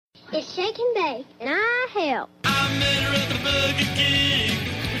It's Shake and Bake, and I help. I met her at the Burger King.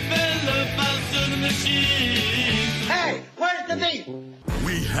 We fell about to the machine. Hey, where's the meat?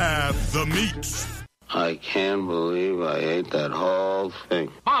 We have the meats. I can't believe I ate that whole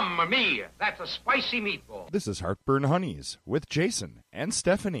thing. Mamma mia, that's a spicy meatball. This is Heartburn Honeys with Jason and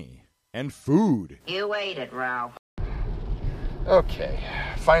Stephanie and food. You ate it, Ralph. Okay,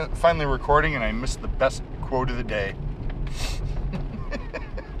 finally recording, and I missed the best quote of the day.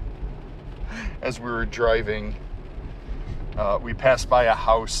 As we were driving, we passed by a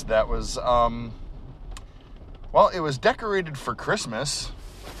house that was, it was decorated for Christmas.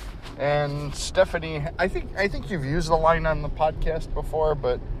 And Stephanie, I think you've used the line on the podcast before,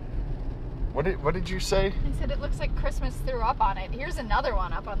 but what did you say? I said it looks like Christmas threw up on it. Here's another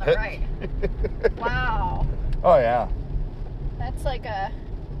one up on the right. Wow. Oh yeah. That's like a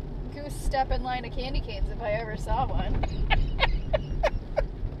goose step in line of candy canes if I ever saw one.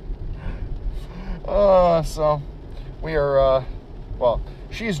 So we are,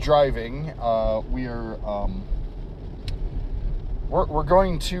 she's driving. We are, we're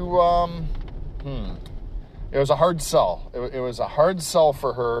going to, it was a hard sell. It was a hard sell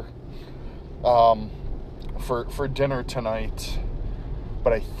for her, for dinner tonight.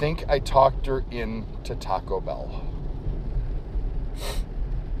 But I think I talked her into Taco Bell.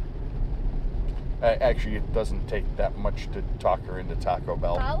 Actually, it doesn't take that much to talk her into Taco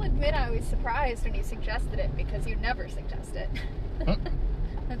Bell. I'll admit I was surprised when you suggested it because you never suggest it.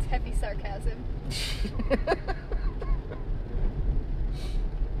 That's heavy sarcasm.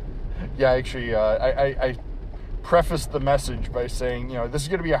 Yeah, actually, I prefaced the message by saying, this is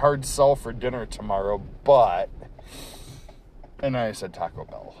going to be a hard sell for dinner tomorrow, but... And then I said Taco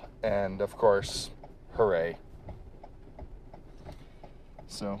Bell. And, of course, hooray.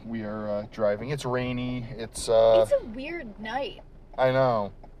 So we are driving. It's rainy. It's a weird night. I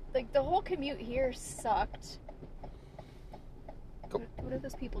know. Like, the whole commute here sucked. What are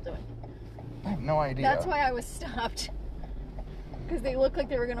those people doing? I have no idea. That's why I was stopped. Because they look like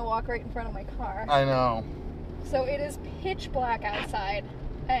they were going to walk right in front of my car. I know. So it is pitch black outside,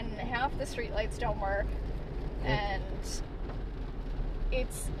 and half the streetlights don't work, and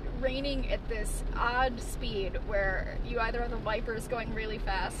it's raining at this odd speed where you either have the wipers going really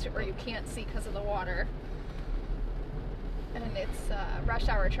fast or you can't see because of the water. And it's rush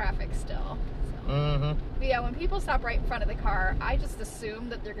hour traffic still. So. Mm-hmm. But yeah, when people stop right in front of the car, I just assume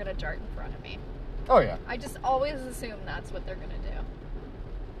that they're going to dart in front of me. Oh, yeah. I just always assume that's what they're going to do.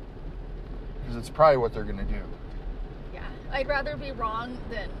 Because it's probably what they're going to do. Yeah. I'd rather be wrong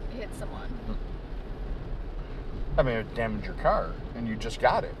than hit someone. I mean, it damaged your car, and you just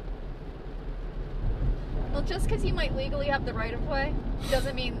got it. Well, just because you might legally have the right-of-way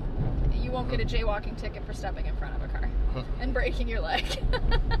doesn't mean you won't get a jaywalking ticket for stepping in front of a car and breaking your leg.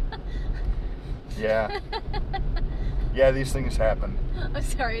 Yeah. Yeah, these things happen. I'm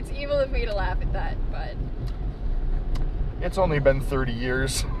sorry, it's evil of me to laugh at that, but... It's only been 30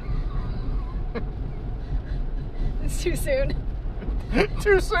 years. It's too soon.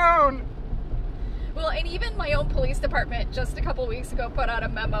 Too soon! Well, and even my own police department just a couple weeks ago put out a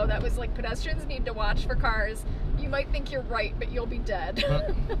memo that was like, pedestrians need to watch for cars. You might think you're right, but you'll be dead.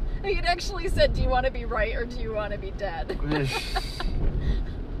 It actually said, do you want to be right or do you want to be dead?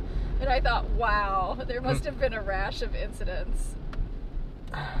 And I thought, wow, there must have been a rash of incidents.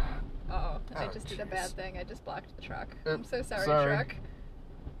 I just did a bad thing. I just blocked the truck. I'm so sorry, truck.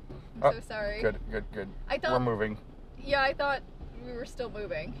 I'm so sorry. Good. I thought, we're moving. Yeah, I thought we were still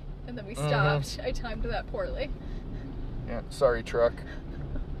moving. And then we stopped. Mm-hmm. I timed that poorly. Yeah, sorry, truck.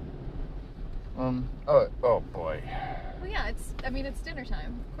 Oh boy. Well, yeah, it's dinner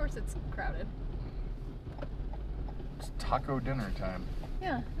time. Of course it's crowded. It's taco dinner time.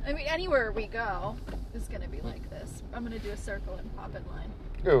 Yeah, I mean, anywhere we go is going to be like this. I'm going to do a circle and pop in line.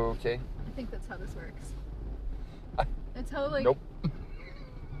 Oh, okay. I think that's how this works. That's how, like... Nope.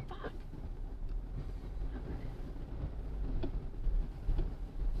 Fuck.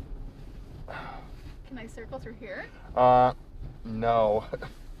 Can I circle through here? No. All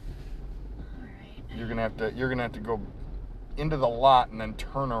right. You're gonna have to go into the lot and then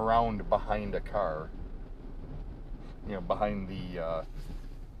turn around behind a car. Behind the.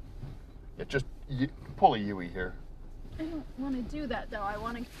 Just pull a Yui here. I don't want to do that though. I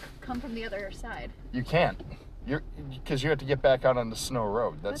want to come from the other side. You can't. Because you have to get back out on the snow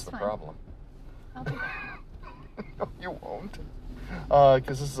road. That's the fine. problem. I'll do that. No, you won't.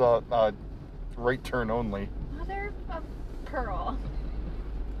 Because this is a right turn only. Mother of pearl.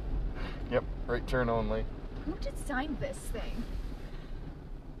 Yep, right turn only. Who designed this thing?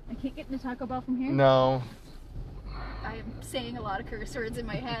 I can't get into Taco Bell from here? No. I'm saying a lot of curse words in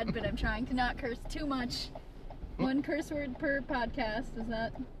my head, but I'm trying to not curse too much. One curse word per podcast, is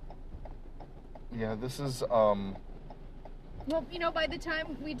that? Yeah, this is, Well, you know, by the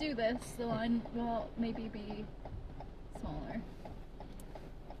time we do this, the line will maybe be smaller.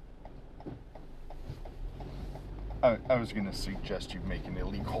 I was going to suggest you make an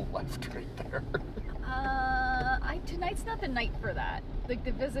illegal left right there. Tonight's not the night for that. Like,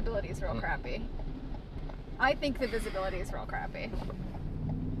 the visibility is real crappy. I think the visibility is real crappy.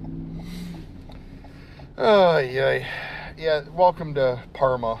 Oh, yeah. Yeah, welcome to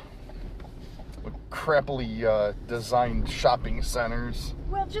Parma. With crappily designed shopping centers.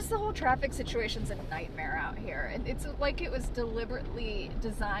 Well, just the whole traffic situation's a nightmare out here. It's like it was deliberately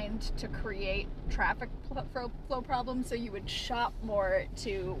designed to create traffic flow problems so you would shop more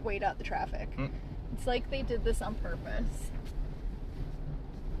to wait out the traffic. It's like they did this on purpose.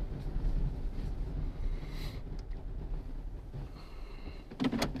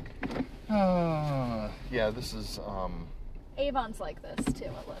 Yeah, this is, Avon's like this too,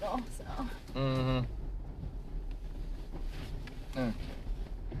 a little, so. Okay.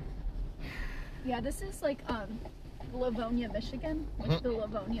 Yeah, this is like, Livonia, Michigan, like the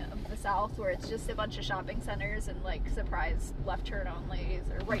Livonia of the South, where it's just a bunch of shopping centers and like surprise left turn onlys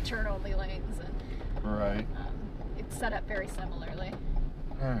or right turn only lanes, and Right. It's set up very similarly.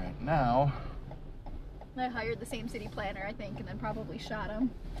 All right, now. I hired the same city planner, I think, and then probably shot him.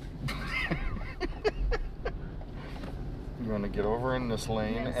 You want to get over in this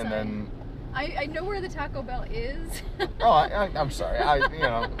lane, Yes, and then. I know where the Taco Bell is. Oh, I'm sorry. I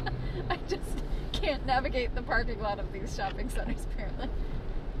just can't navigate the parking lot of these shopping centers, apparently.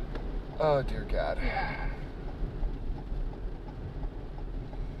 Oh, dear God. Yeah.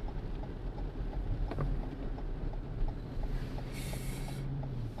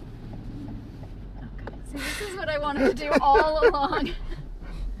 Okay, see, this is what I wanted to do all along.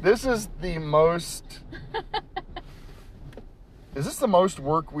 This is the most... Is this the most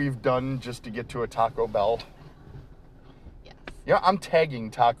work we've done just to get to a Taco Bell? Yes. Yeah, I'm tagging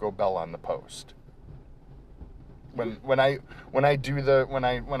Taco Bell on the post. When I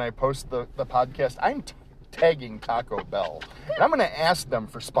post the podcast, I'm tagging Taco Bell. And I'm going to ask them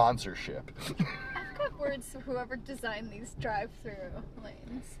for sponsorship. I've got words for whoever designed these drive-through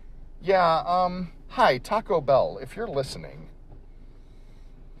lanes. Yeah, hi, Taco Bell, if you're listening.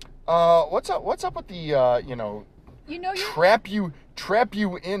 What's up with the, trap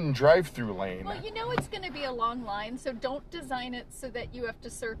you in drive-through lane? Well, you know it's going to be a long line, so don't design it so that you have to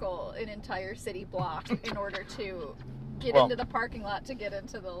circle an entire city block in order to get into the parking lot to get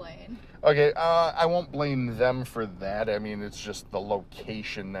into the lane. Okay, I won't blame them for that. I mean, it's just the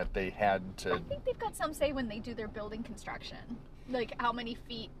location that they had to... I think they've got some say when they do their building construction. Like, how many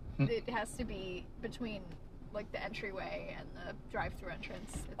feet it has to be between, like, the entryway and the drive-through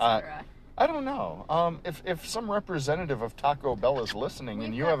entrance, etc. I don't know. If some representative of Taco Bell is listening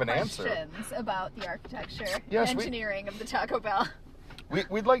and you have an answer, questions about the architecture, yes, engineering of the Taco Bell.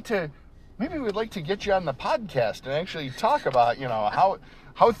 We'd like to get you on the podcast and actually talk about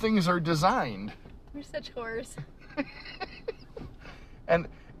how things are designed. We're such whores. and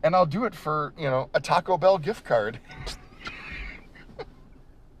I'll do it for a Taco Bell gift card.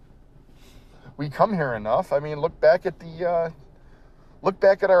 We come here enough. I mean, look back at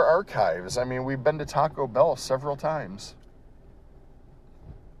our archives. I mean, we've been to Taco Bell several times.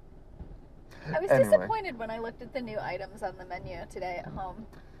 I was disappointed when I looked at the new items on the menu today at home.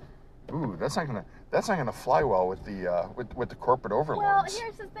 Ooh, that's not gonna fly well with the corporate overlords. Well,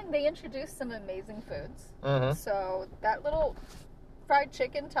 here's the thing: they introduced some amazing foods. Mm-hmm. So that little fried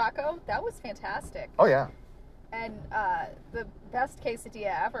chicken taco, that was fantastic. Oh yeah. And the best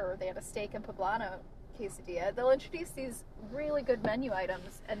quesadilla ever, they had a steak and poblano quesadilla. They'll introduce these really good menu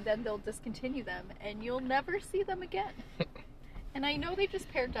items, and then they'll discontinue them, and you'll never see them again. And I know they just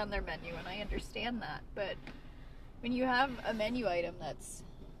pared down their menu, and I understand that, but when you have a menu item that's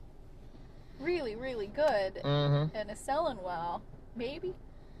really, really good and is selling well, maybe.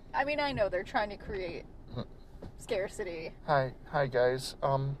 I mean, I know they're trying to create scarcity. Hi guys.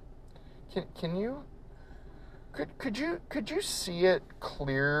 Can you could you see it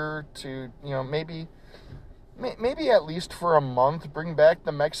clear to maybe at least for a month bring back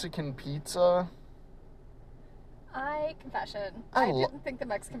the Mexican pizza? Confession, I didn't think the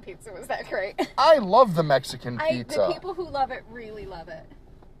Mexican pizza was that great. I love the Mexican pizza. The people who love it really love it.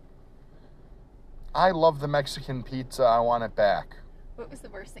 I love the Mexican pizza. I want it back. What was the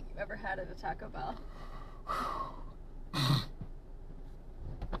worst thing you ever had at a Taco Bell?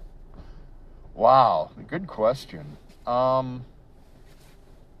 Wow, good question.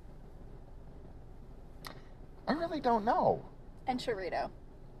 I really don't know. And chorito.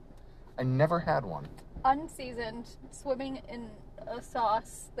 I never had one. Unseasoned, swimming in a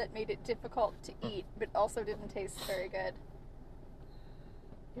sauce that made it difficult to eat, but also didn't taste very good.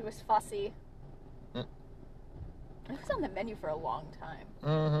 It was fussy. It was on the menu for a long time.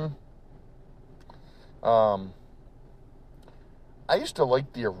 I used to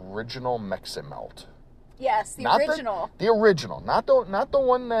like the original Meximelt. Yes, the Not original. The original, not the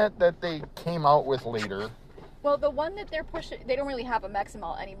one that they came out with later. Well, the one that they're pushing, they don't really have a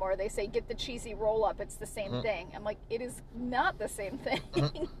Meximelt anymore. They say, get the cheesy roll-up, it's the same thing. I'm like, it is not the same thing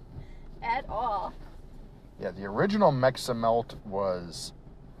at all. Yeah, the original Meximelt was,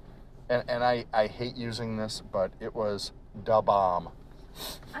 and I hate using this, but it was da bomb.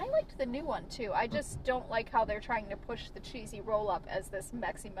 I liked the new one, too. I just don't like how they're trying to push the cheesy roll-up as this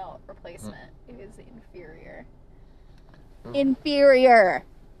Meximelt replacement. It is inferior. Inferior!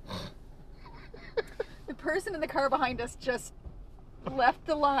 The person in the car behind us just left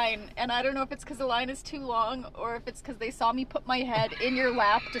the line, and I don't know if it's because the line is too long or if it's because they saw me put my head in your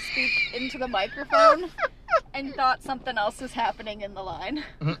lap to speak into the microphone and thought something else was happening in the line.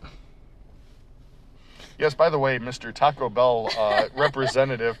 Yes, by the way, Mr. Taco Bell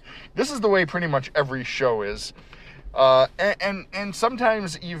representative, this is the way pretty much every show is. And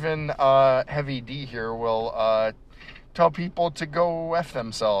sometimes even Heavy D here will tell people to go F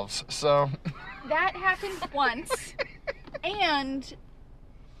themselves, so... That happened once, and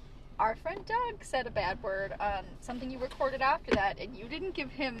our friend Doug said a bad word on something you recorded after that, and you didn't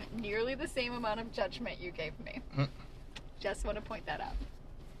give him nearly the same amount of judgment you gave me. Just want to point that out.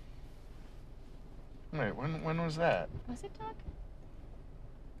 Wait, when was that? Was it Doug?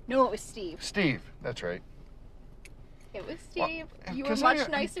 No, it was Steve. Steve, that's right. It was Steve. Well, you were much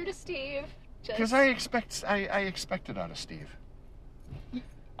nicer to Steve. Because I expect it out of Steve.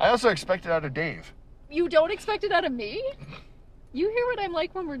 I also expect it out of Dave. You don't expect it out of me? You hear what I'm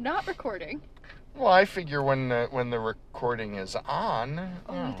like when we're not recording. Well, I figure when the recording is on.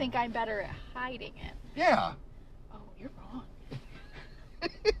 Oh, you think I'm better at hiding it? Yeah. Oh, you're wrong.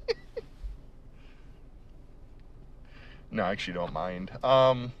 No, I actually don't mind.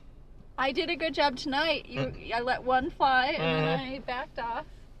 I did a good job tonight. I let one fly and then I backed off.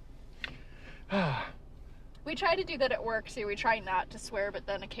 We try to do that at work, so we try not to swear, but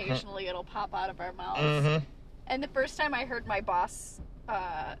then occasionally it'll pop out of our mouths. And the first time I heard my boss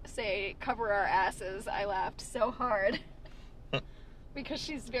say, cover our asses, I laughed so hard. Because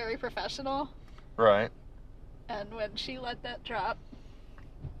she's very professional. Right. And when she let that drop,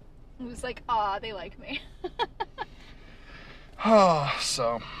 it was like, aw, they like me.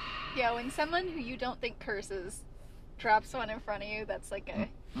 So. Yeah, when someone who you don't think curses drops one in front of you, that's like a...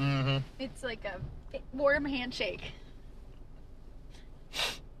 It's like a warm handshake.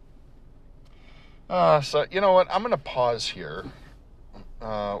 So, you know what? I'm going to pause here.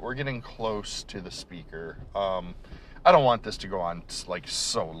 We're getting close to the speaker. I don't want this to go on, like,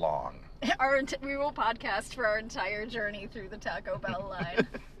 so long. We will podcast for our entire journey through the Taco Bell line.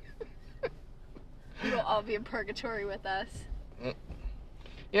 You will all be in purgatory with us.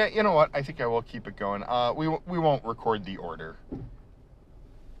 Yeah, you know what? I think I will keep it going. We won't record the order.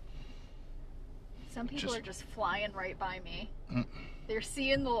 Some people are just flying right by me. They're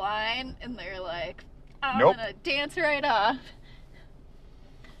seeing the line, and they're like, I'm gonna dance right off.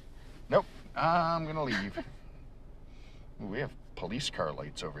 Nope. I'm gonna leave. Ooh, we have police car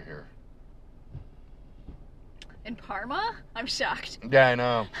lights over here. In Parma? I'm shocked. Yeah, I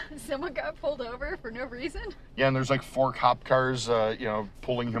know. Someone got pulled over for no reason? Yeah, and there's like 4 cop cars,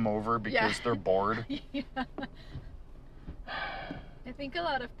 pulling him over because they're bored. Yeah. I think a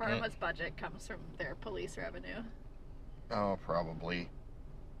lot of Parma's budget comes from their police revenue. Oh, probably.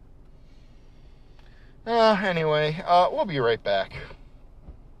 Anyway, we'll be right back.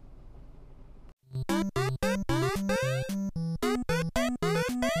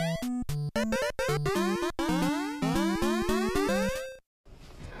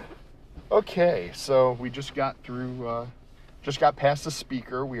 Okay, so we just got through, just got past the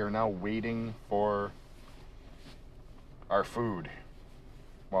speaker. We are now waiting for our food.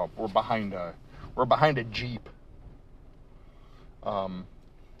 Well, we're behind a Jeep.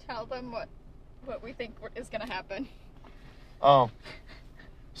 Tell them what we think is going to happen. Oh,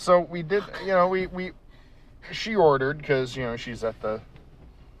 so we did, she ordered because, she's at the,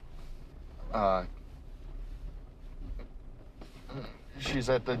 she's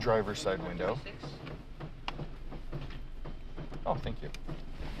at the driver's side window. Oh, thank you.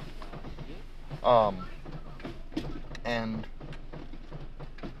 And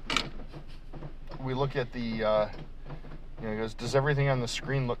we look at the, he goes, does everything on the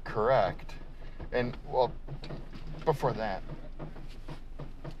screen look correct? And, well, before that,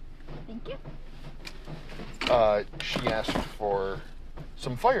 Thank you. she asked for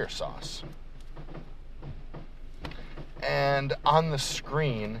some fire sauce. And on the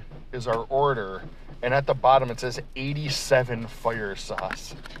screen is our order, and at the bottom it says 87 fire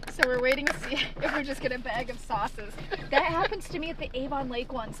sauce. So we're waiting to see if we just get a bag of sauces. That happens to me at the Avon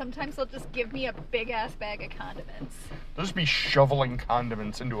Lake one. Sometimes they'll just give me a big-ass bag of condiments. They'll just be shoveling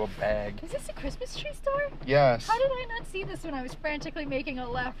condiments into a bag. Is this a Christmas tree store? Yes. How did I not see this when I was frantically making a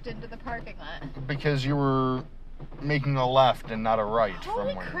left into the parking lot? Because you were making a left and not a right.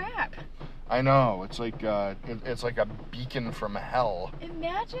 Holy from where. crap. I know. It's like it's like a beacon from hell.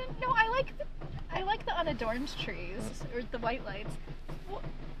 Imagine. No, I like the unadorned trees or the white lights. Well,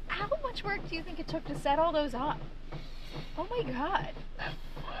 how much work do you think it took to set all those up? Oh my god.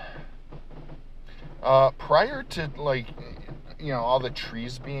 Prior to all the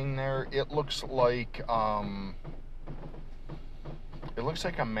trees being there, it looks like a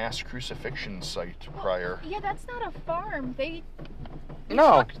mass crucifixion site prior. Yeah, that's not a farm. They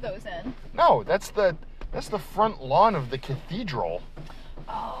No. tucked those in. No, that's the front lawn of the cathedral,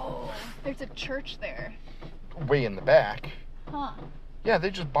 Oh, there's a church there. way in the back. Huh. Yeah,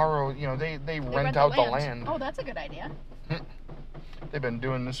 they just borrow, they rent out the land. Oh, that's a good idea. They've been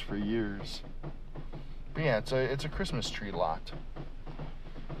doing this for years. But yeah, it's a Christmas tree lot.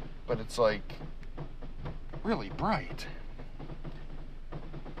 But it's like really bright.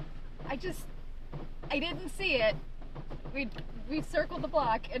 I didn't see it. We circled the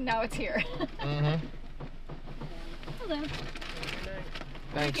block and now it's here. Mm-hmm. Hello.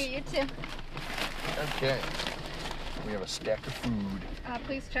 Thanks. Okay, you too. Okay. We have a stack of food.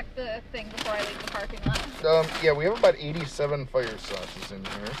 Please check the thing before I leave the parking lot. Yeah, we have about 87 fire sauces in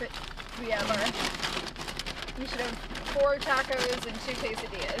here. But we should have 4 tacos and 2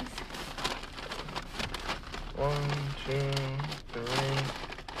 quesadillas. 1, 2, 3,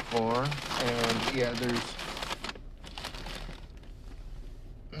 4, and yeah, there's.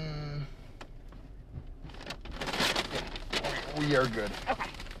 We are good. Okay.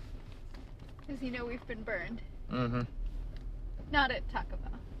 Because we've been burned. Mm-hmm. Not at Taco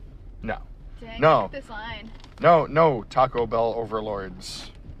Bell. No. Dang, No. look at this line. No, Taco Bell overlords.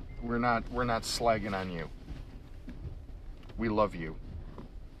 We're not slagging on you. We love you.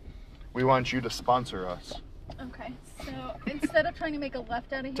 We want you to sponsor us. Okay, so instead of trying to make a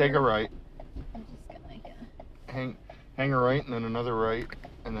left out of here, Take a right, I'm just gonna hang a right, and then another right,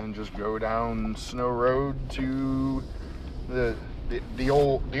 and then just go down Snow Road to the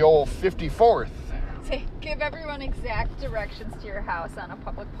old 54th. give everyone exact directions to your house on a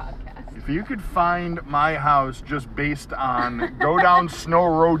public podcast. If you could find my house just based on go down Snow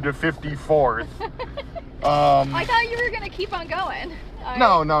Road to 54th. I thought you were gonna keep on going.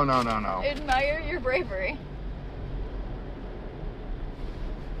 No. Admire your bravery.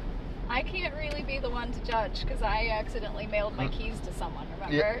 I can't really be the one to judge because I accidentally mailed my keys to someone,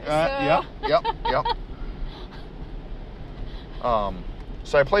 remember? Yep.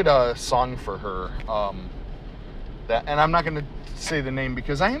 So I played a song for her. And I'm not going to say the name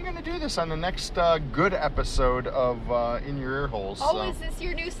because I am going to do this on the next good episode of In Your Ear Holes. Oh, so. Is this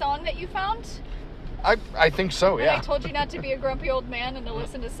your new song that you found? I think so, And yeah. I told you not to be a grumpy old man and to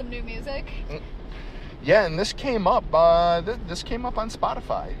listen to some new music. Yeah, and this came up. This came up on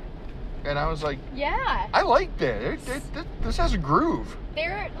Spotify, and I was like, Yeah. I liked it. This has a groove.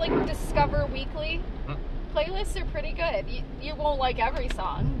 They're like Discover Weekly playlists are pretty good. You won't like every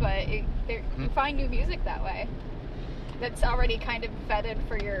song, but you find new music that way. That's already kind of vetted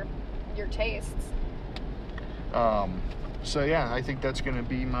for your tastes. So yeah, I think that's gonna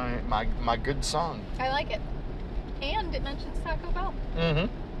be my good song. I like it. And it mentions Taco Bell.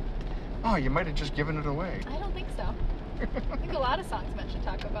 Mm-hmm. Oh, you might have just given it away. I don't think so. I think a lot of songs mention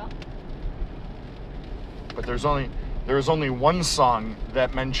Taco Bell. But there's only one song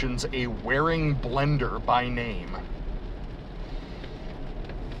that mentions a wearing blender by name.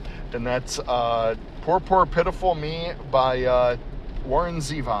 And that's Poor Poor Pitiful Me by Warren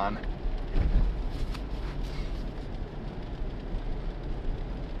Zevon.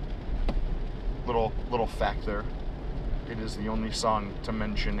 Little fact there. It is the only song to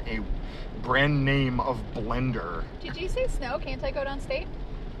mention a brand name of blender. Did you say snow? Can't I go down state?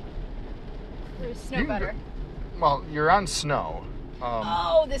 Or is snow You can better? Well, you're on snow.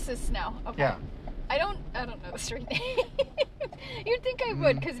 Oh, this is snow. Okay. Yeah. I don't know the street name. You'd think I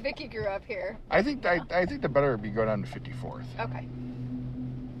would, because Vicky grew up here. I think the better would be go down to 54th. Okay.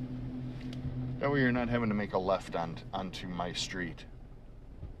 That way you're not having to make a left onto my street.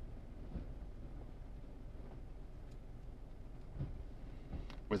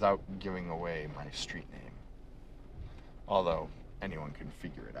 Without giving away my street name. Although anyone can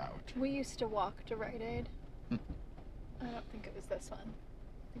figure it out. We used to walk to Rite Aid. I don't think it was this one.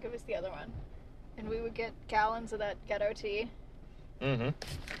 I think it was the other one. And we would get gallons of that ghetto tea. Mm-hmm.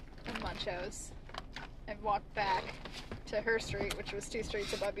 And Munchos. And walk back to her street, which was 2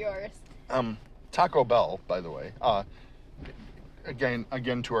 streets above yours. Taco Bell, by the way.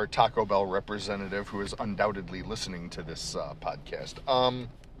 Again to our Taco Bell representative who is undoubtedly listening to this podcast.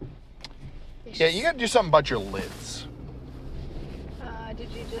 Yeah, you gotta do something about your lids. Did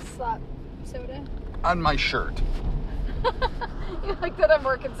you just slap soda? On my shirt. You like that I'm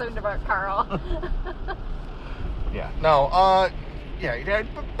more concerned about Carl. Yeah. No, yeah,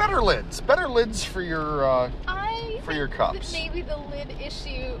 better lids. Better lids for your cups. That maybe the lid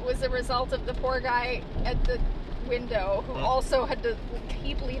issue was a result of the poor guy at the window who also had to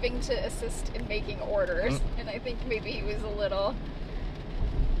keep leaving to assist in making orders. And I think maybe he was a little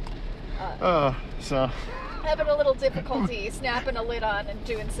having a little difficulty snapping a lid on and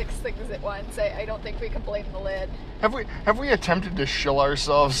doing 6 things at once. I don't think we can blame the lid. Have we attempted to shill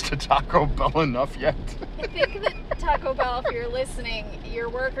ourselves to Taco Bell enough yet? I think that Taco Bell, if you're listening, your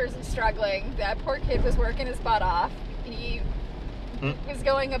workers are struggling. That poor kid was working his butt off. He was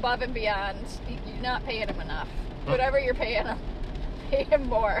going above and beyond. You're not paying him enough. Whatever you're paying him, pay him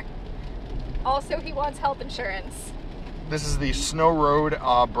more. Also, he wants health insurance. This is the Snow Road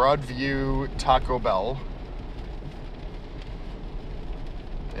Broadview Taco Bell.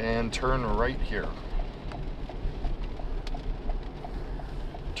 And turn right here.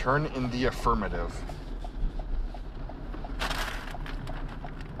 Turn in the affirmative.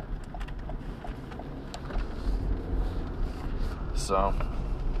 So,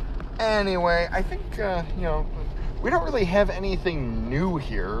 anyway, I think, we don't really have anything new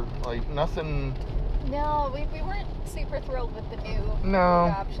here. Like, nothing... No, we weren't super thrilled with the new food No.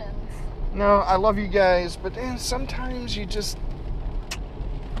 options. No, I love you guys, but sometimes you just...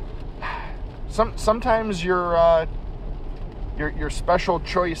 Sometimes your special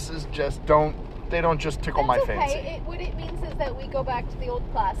choices just don't just tickle my fancy. Okay. What it means is that we go back to the old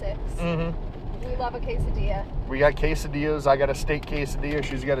classics. Mm-hmm. We love a quesadilla. We got quesadillas. I got a steak quesadilla.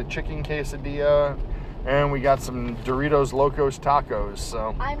 She's got a chicken quesadilla. And we got some Doritos Locos Tacos,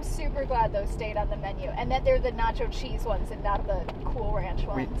 so... I'm super glad those stayed on the menu, and that they're the nacho cheese ones and not the Cool Ranch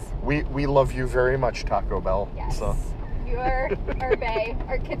ones. We love you very much, Taco Bell. Yes. So. You are bae.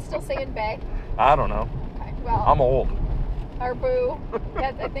 Are kids still saying bae? I don't know. Okay, well... I'm old. Our boo.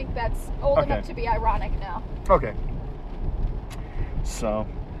 I think that's old enough to be ironic now. Okay. So...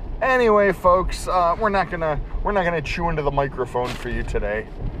 Anyway, folks, we're not gonna chew into the microphone for you today.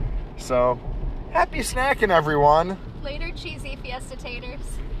 So... Happy snacking, everyone. Later, cheesy fiesta taters.